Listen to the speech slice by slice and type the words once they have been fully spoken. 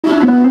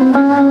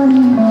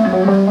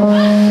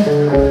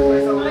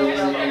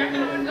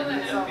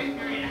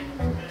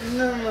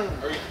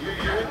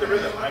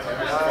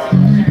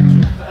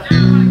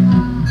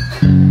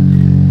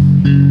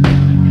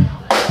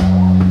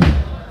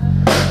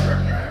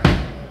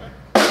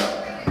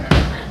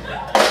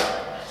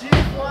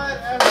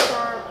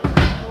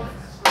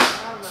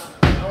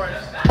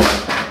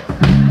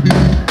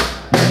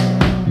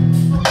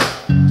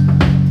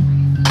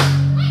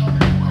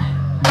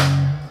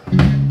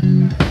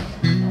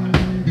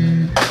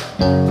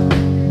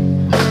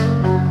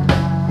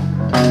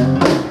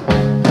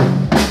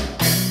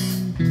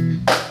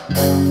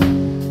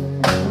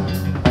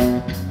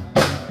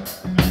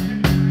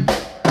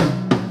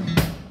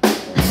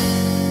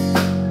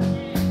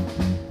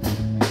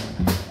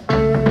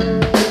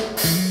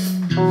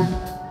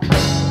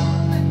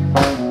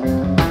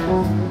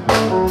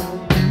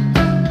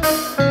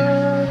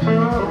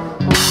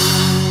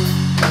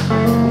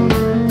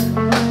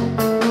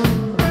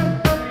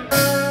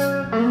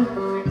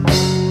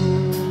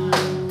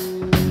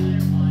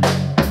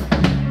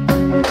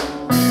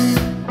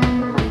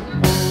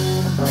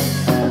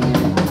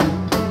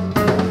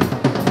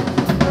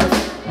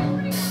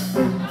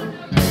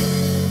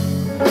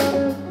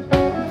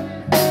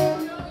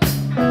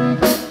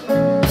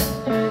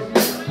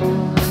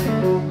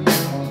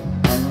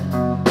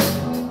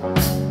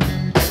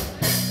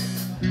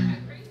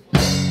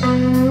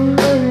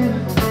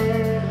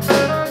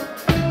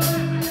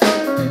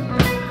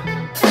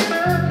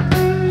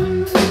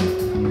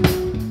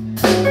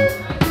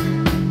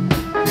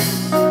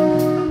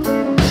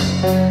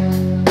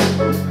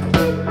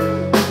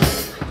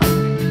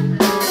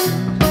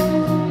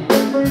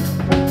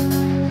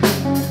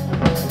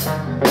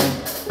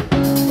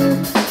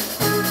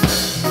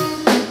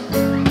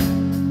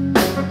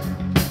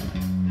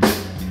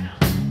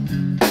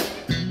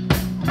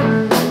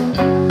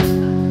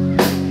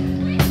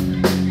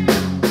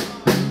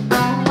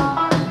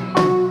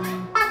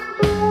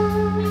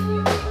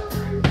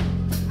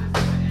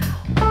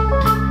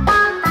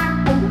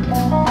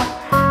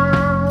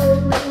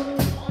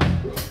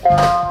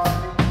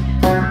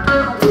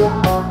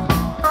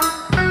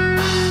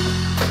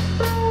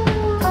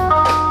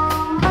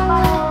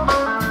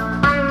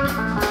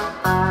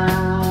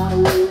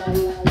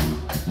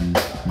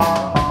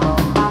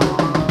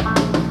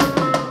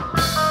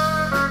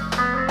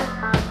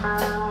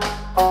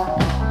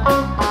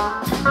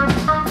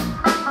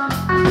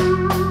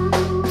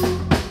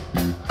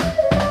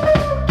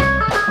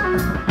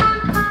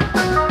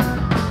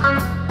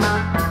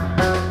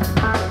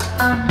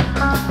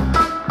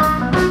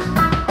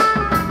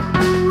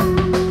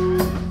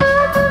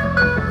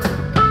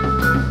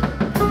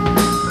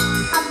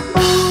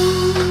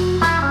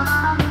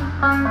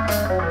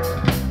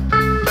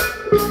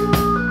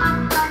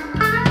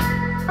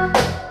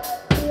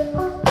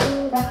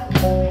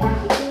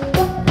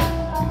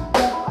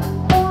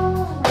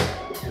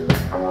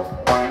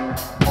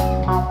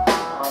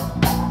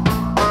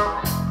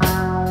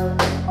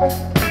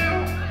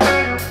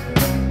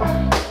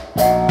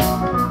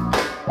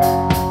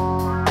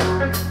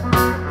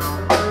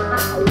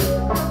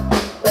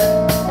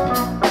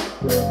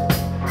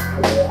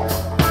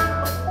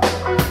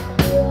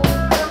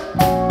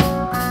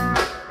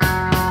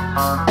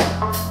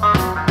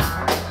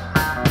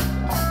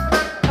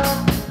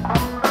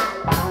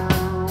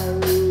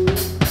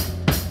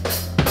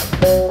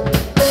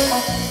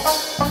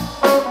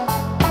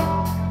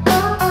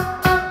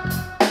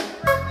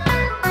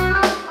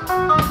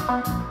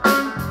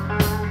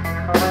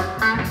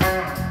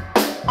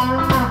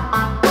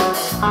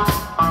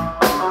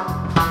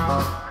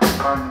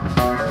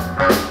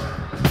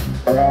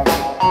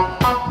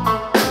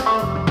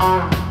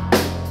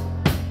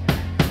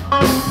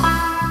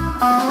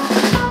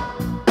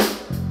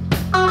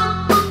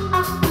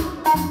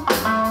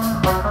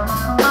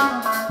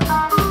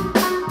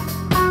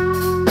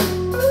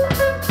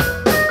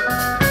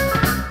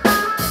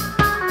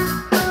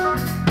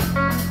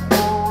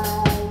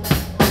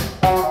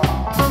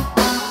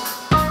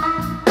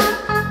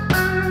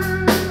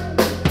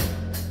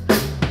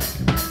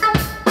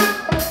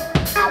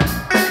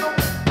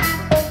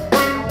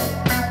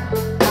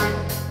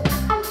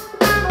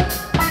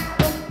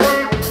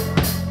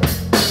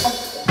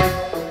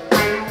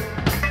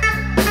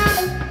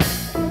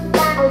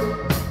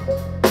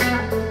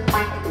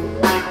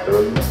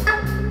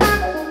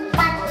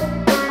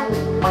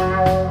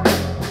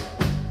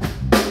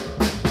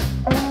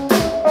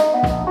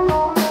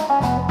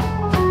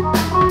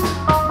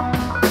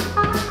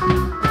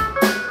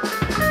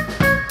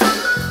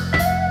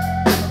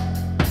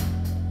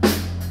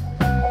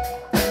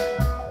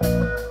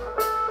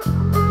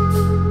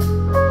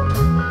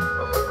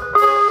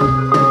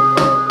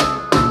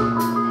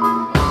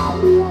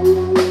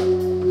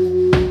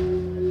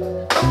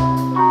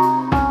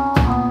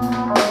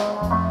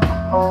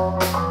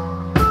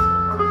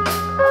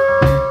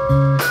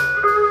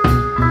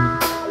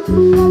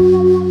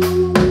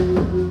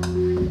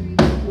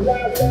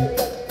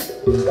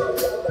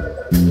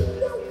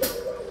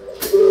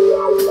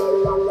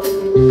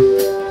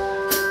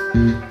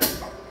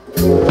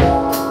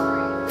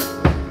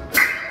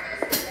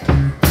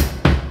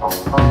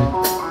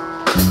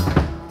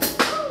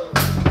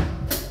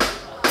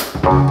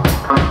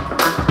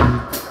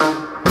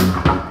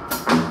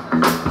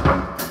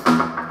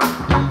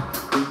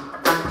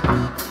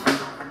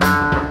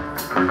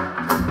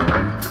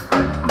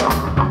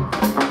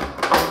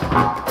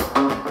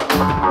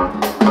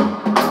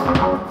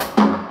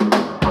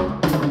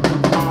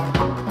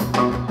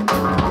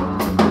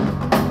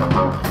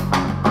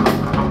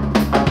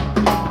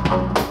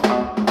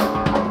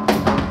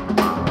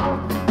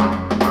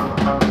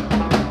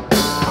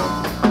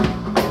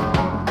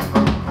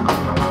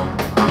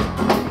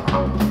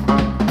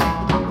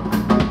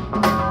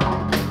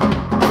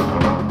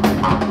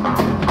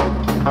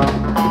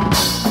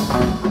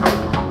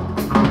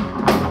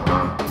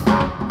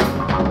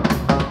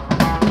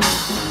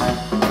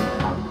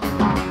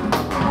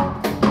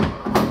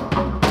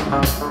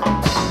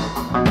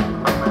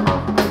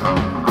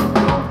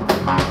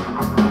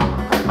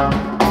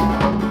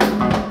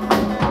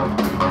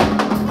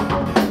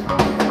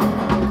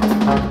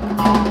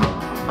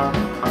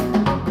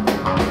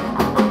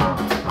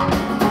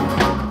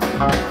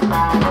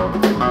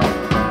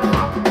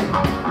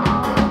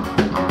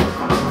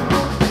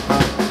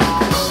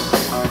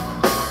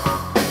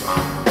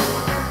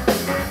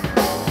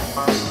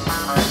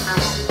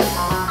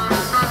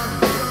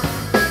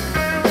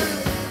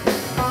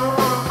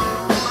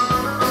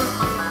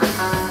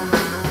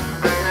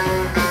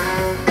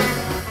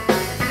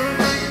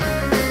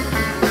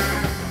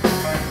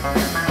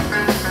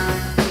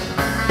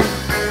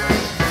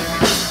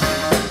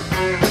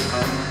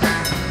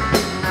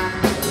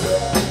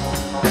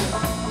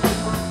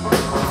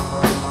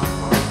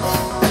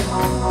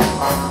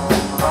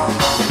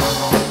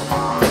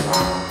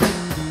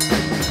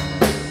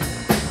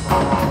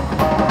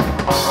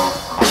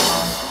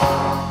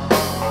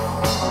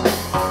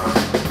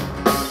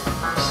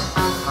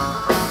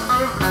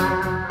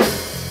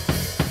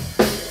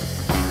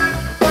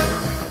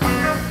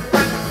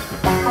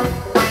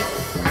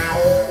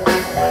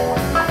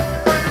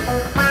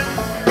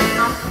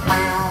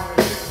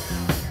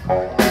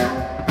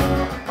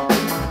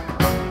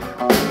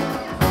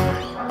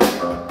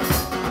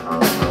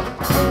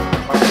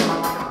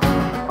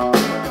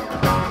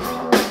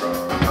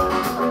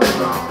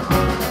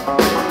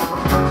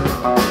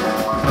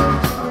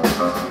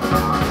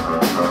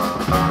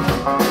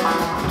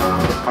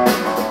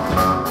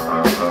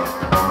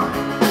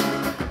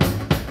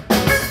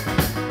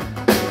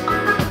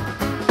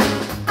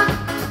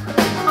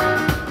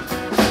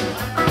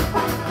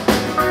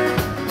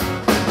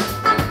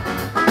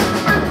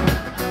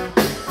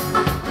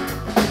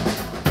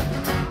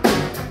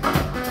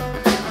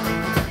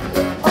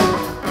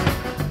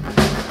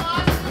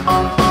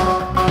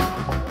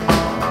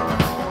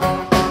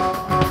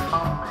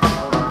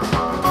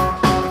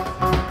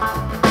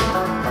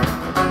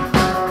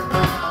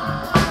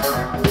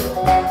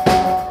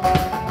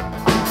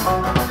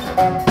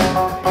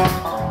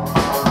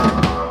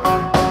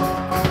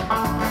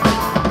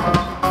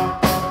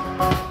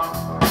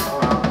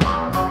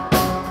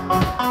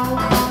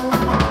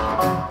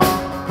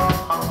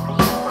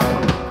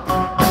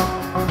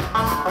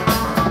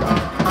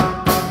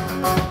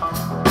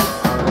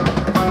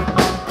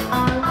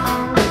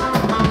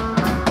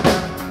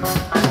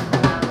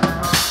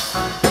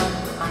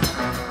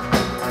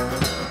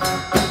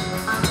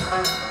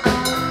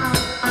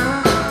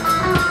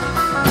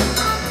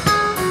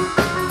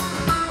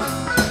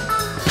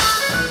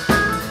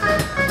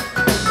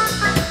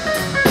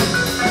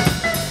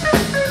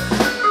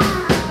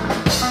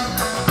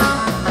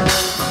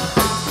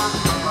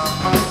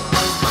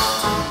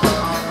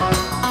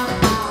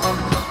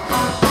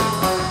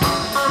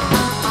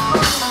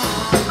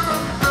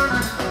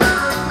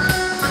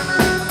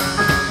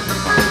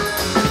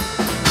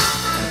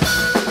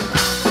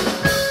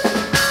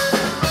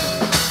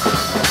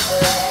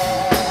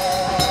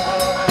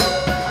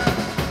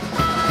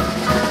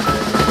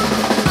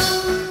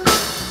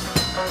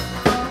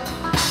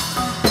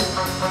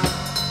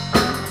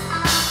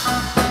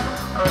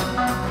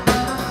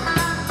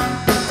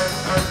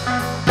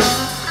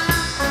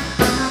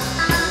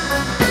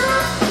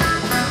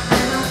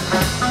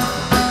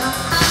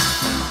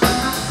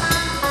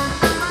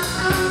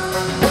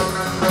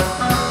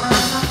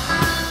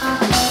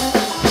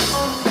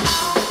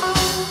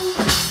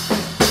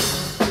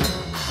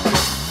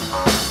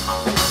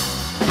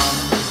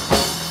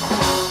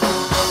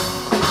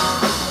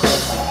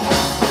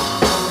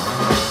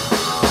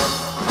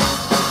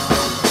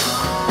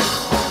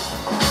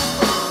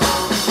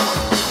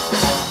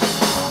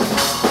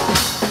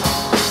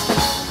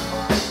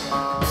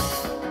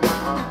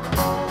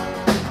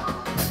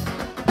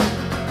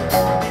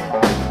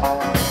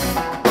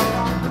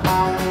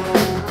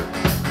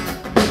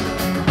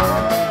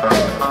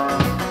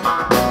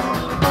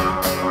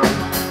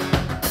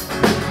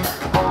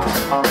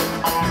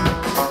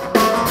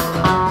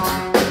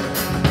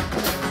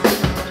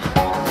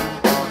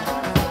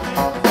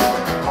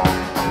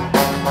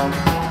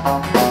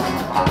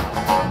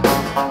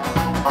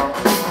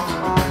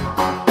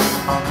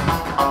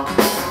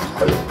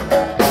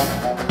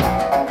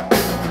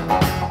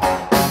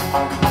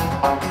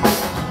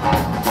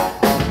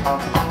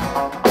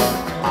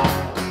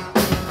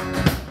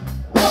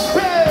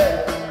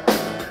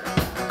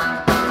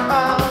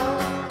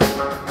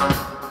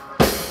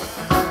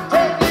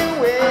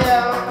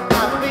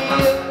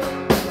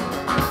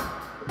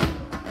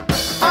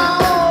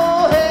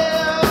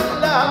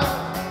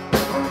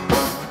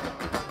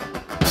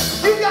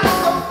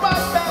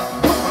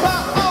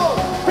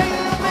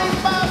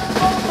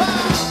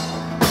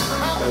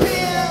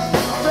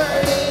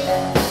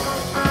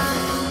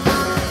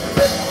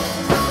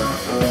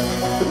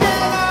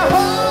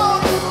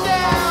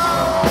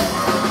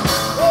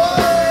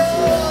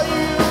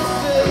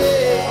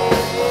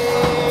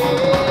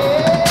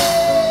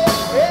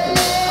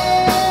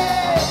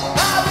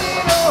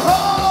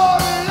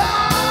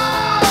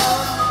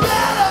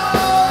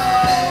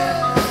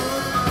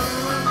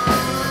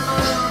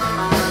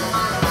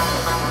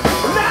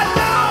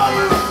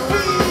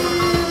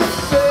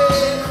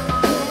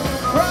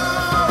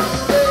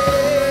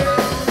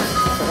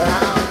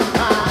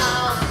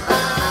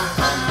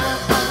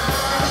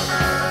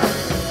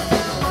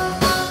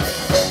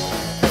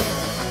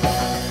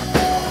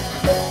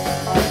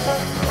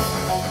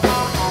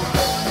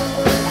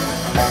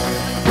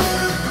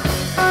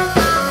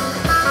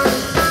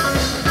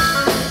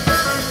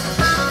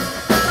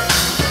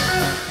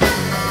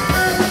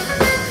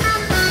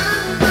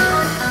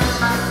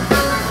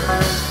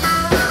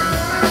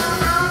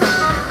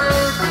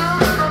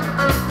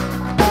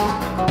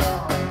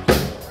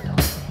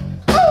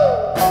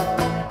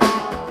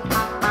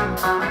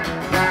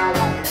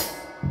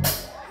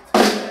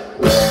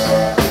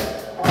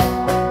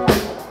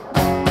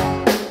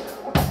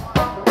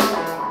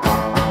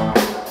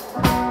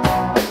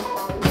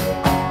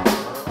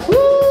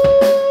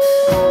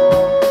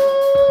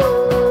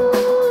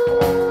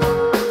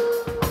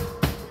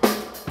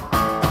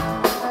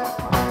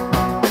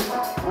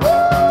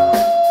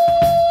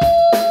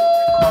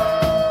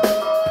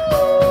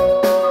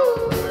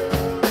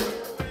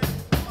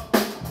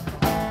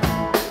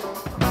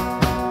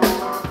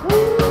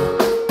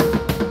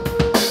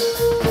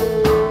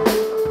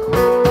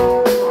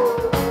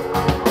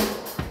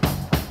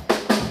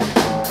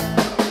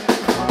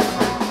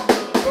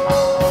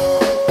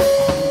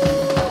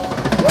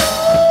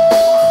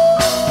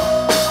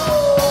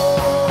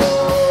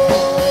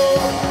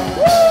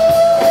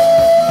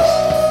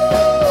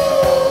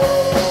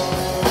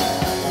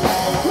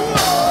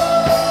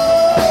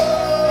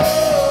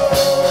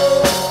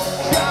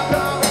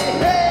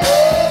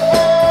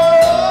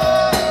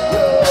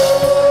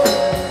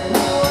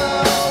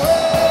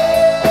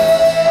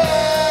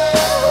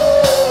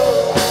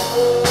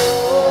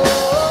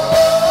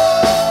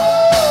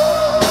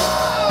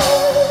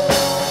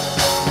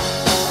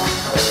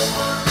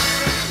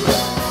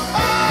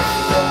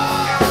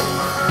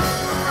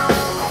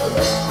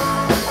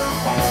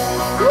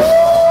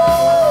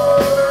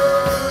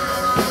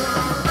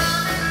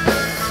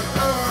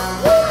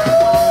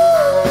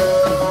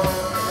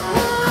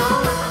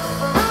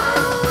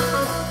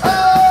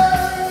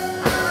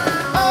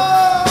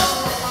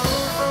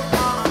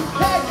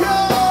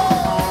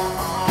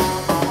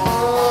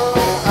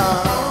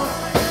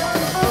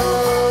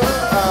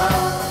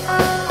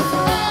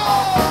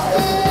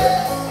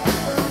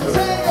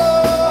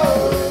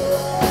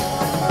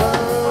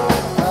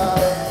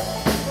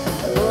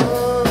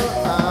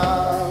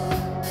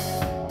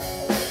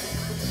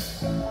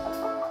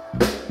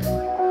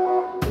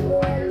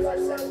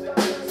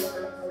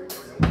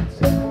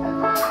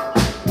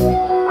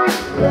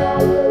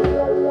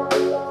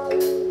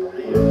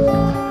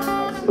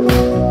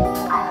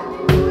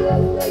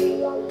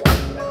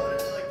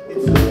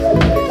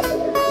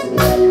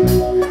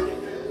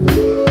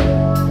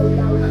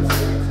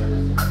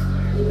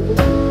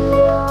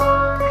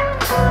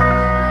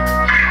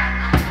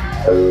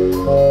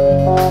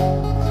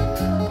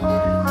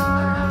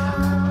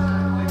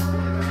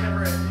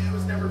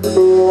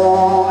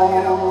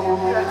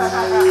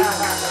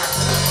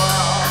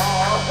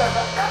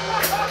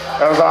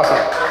was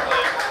awesome.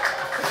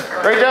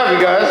 Great job,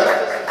 you guys.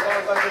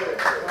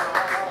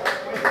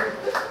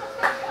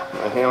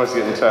 My hand was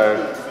getting tired.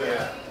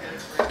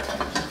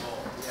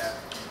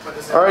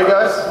 All right,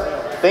 guys.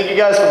 Thank you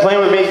guys for playing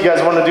with me. You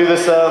guys want to do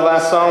this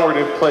last song? We're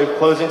gonna play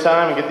closing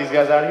time and get these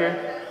guys out of here.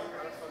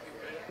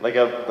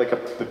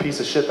 The piece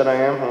of shit that I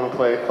am. I'm gonna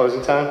play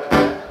closing time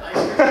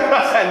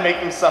and make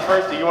them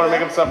suffer. Do you want to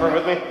make them suffer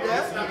with me?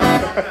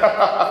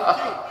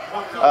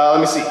 Let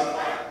me see.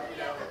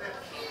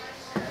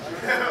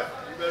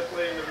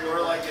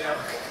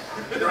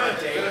 They're on a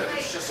date,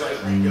 it's just like,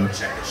 yo,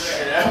 check this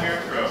shit out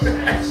here, bro. Oh,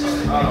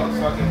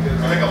 fucking good.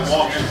 I think I'll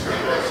walk into it.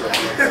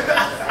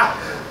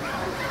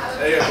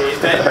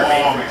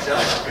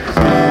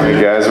 Alright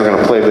guys, we're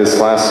gonna play this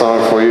last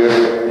song for you.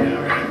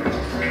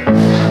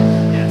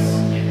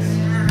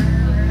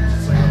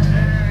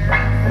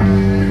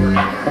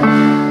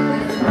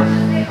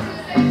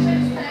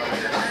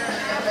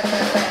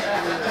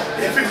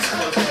 If it's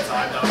close to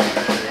time, that would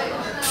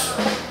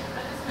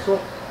be cool.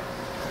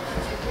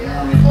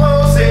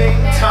 Closing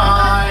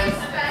time.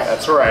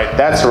 That's right,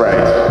 that's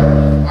right.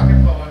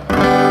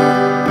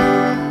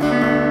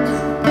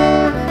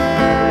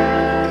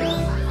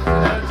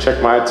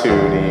 Check my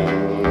tuning.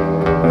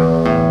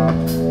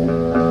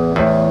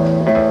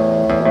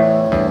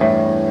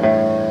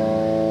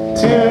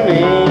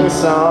 Tuning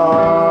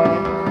song.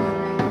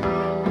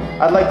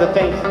 I'd like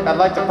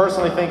to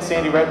personally thank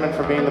Sandy Redmond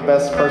for being the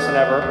best person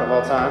ever of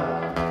all time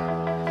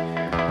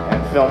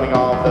and filming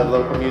all of the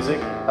local music.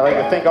 I'd like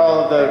to thank all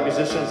of the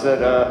musicians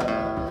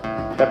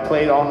that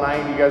played all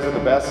night. You guys are the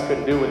best.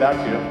 Couldn't do it without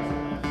you.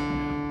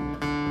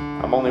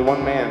 I'm only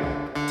one man.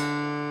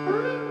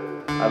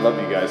 I love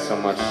you guys so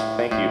much.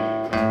 Thank you.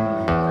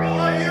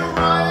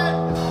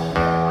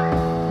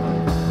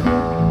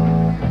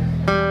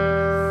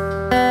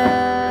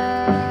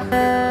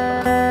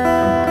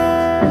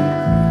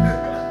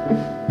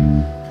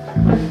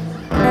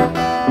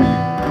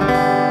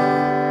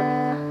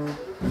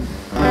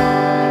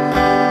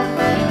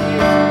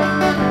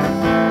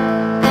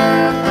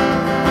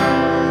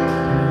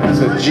 It's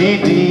a G,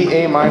 D,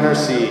 A minor,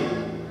 C.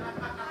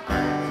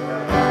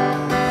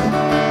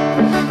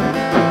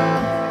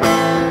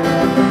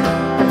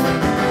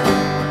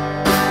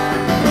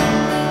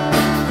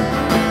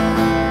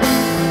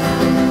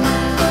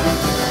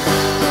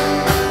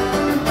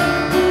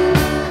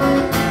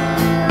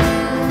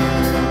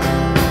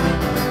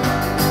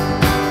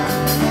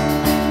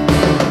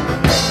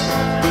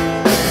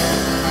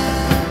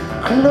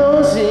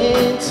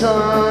 Closing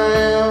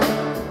time,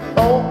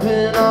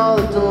 open all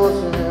the doors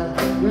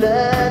and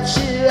let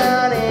you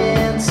out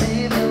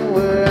into the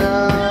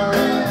world.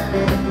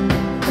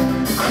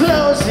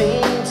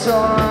 Closing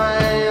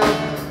time,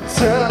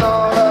 turn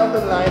all of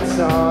the lights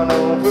on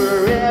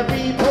over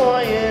every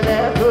boy and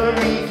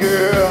every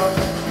girl.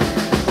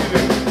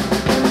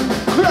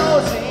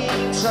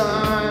 Closing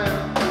time,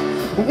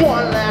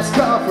 one last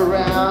call for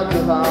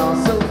alcohol,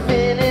 so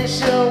finish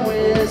your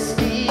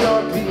whiskey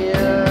or beer.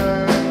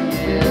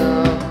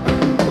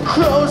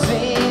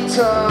 Closing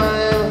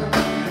time,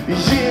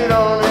 you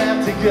don't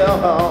have to go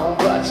home,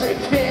 but you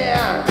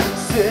can't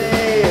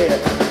stay,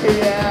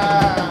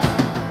 yeah.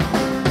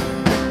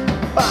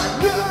 I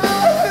know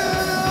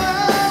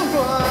who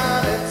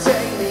wanna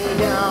take me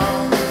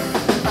home.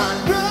 I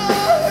know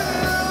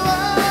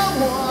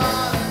who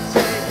wanna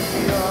take me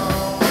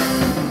home.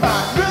 I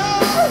know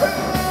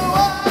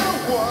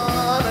who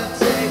wanna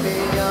take me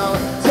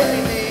home,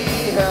 take me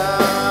home.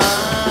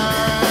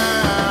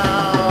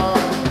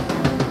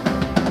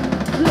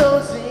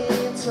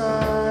 Closing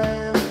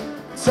time,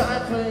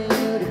 time for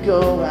you to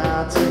go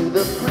out to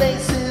the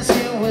places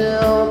you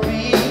will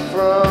be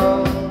from.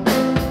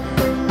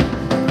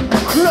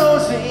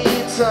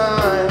 Closing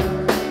time,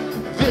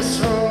 this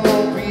room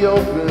won't be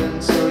open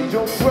till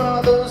your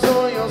brothers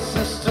or your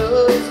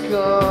sisters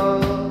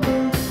come.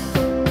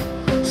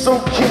 So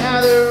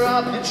gather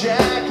up your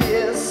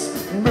jackets,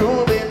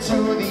 move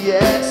into the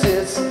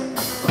exits.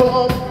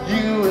 Hope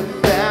you have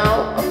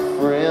found a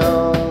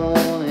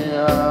friend,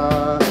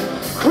 yeah.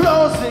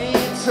 Closing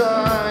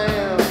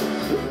time,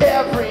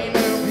 every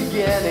new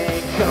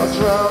beginning comes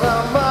from a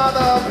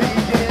mother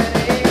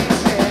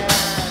beginning's hand,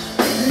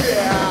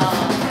 yeah.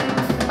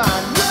 I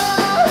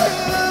know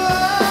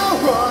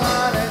who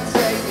wanna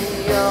take me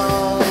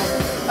home.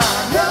 I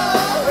know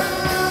who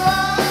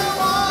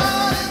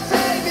wanna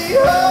take me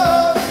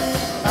home.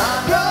 I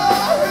know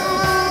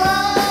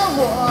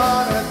who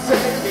wanna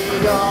take me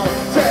home,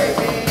 take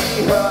me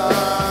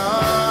home,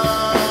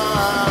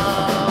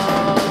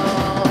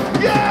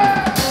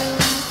 yeah.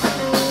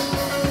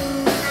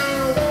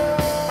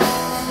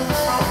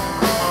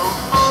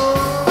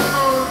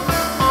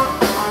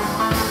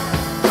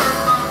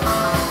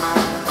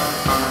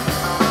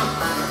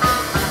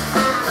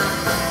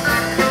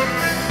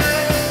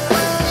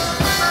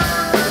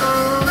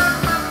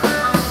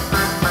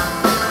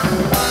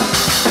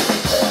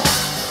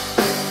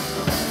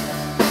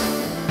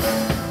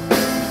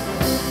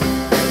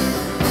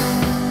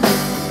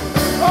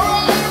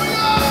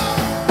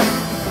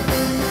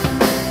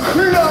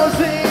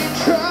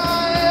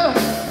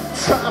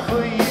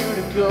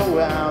 go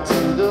out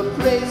to the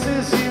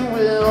places you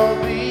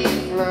will be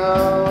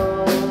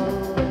from.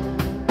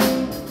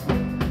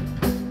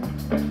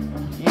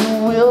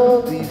 You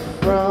will be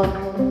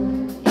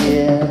from,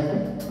 yeah.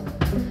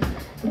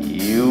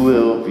 You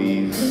will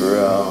be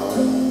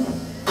from.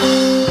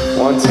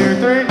 1, 2,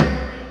 3.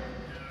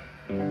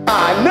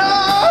 I know.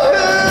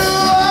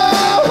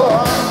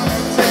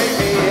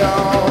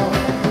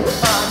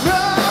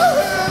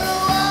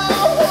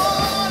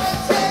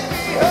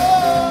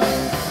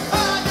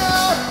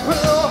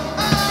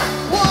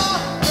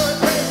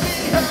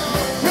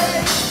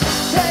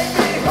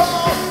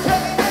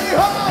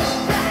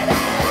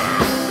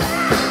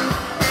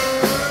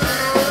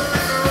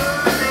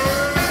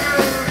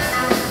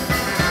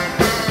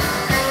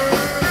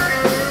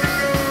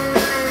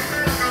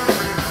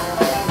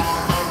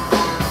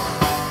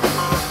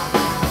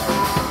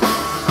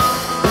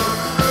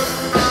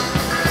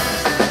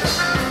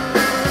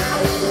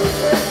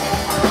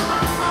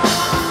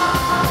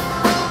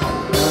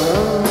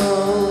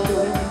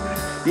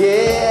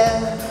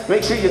 Yeah,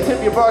 make sure you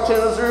tip your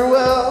bartenders real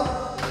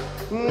well.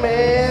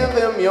 Give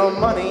them your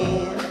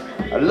money.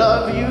 I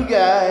love you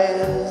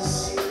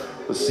guys.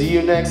 We'll see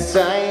you next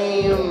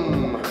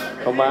time.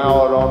 Come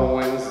out on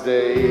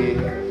Wednesday.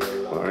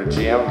 Or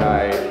jam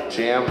night,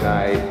 jam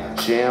night,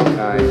 jam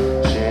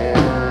night, jam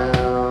night.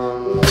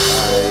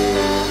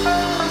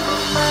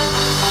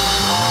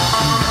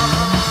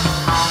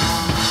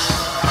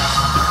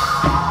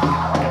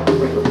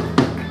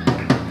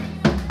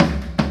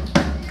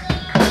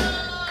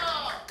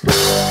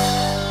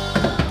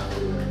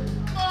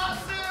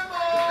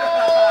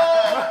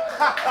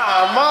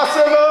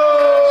 Massimo!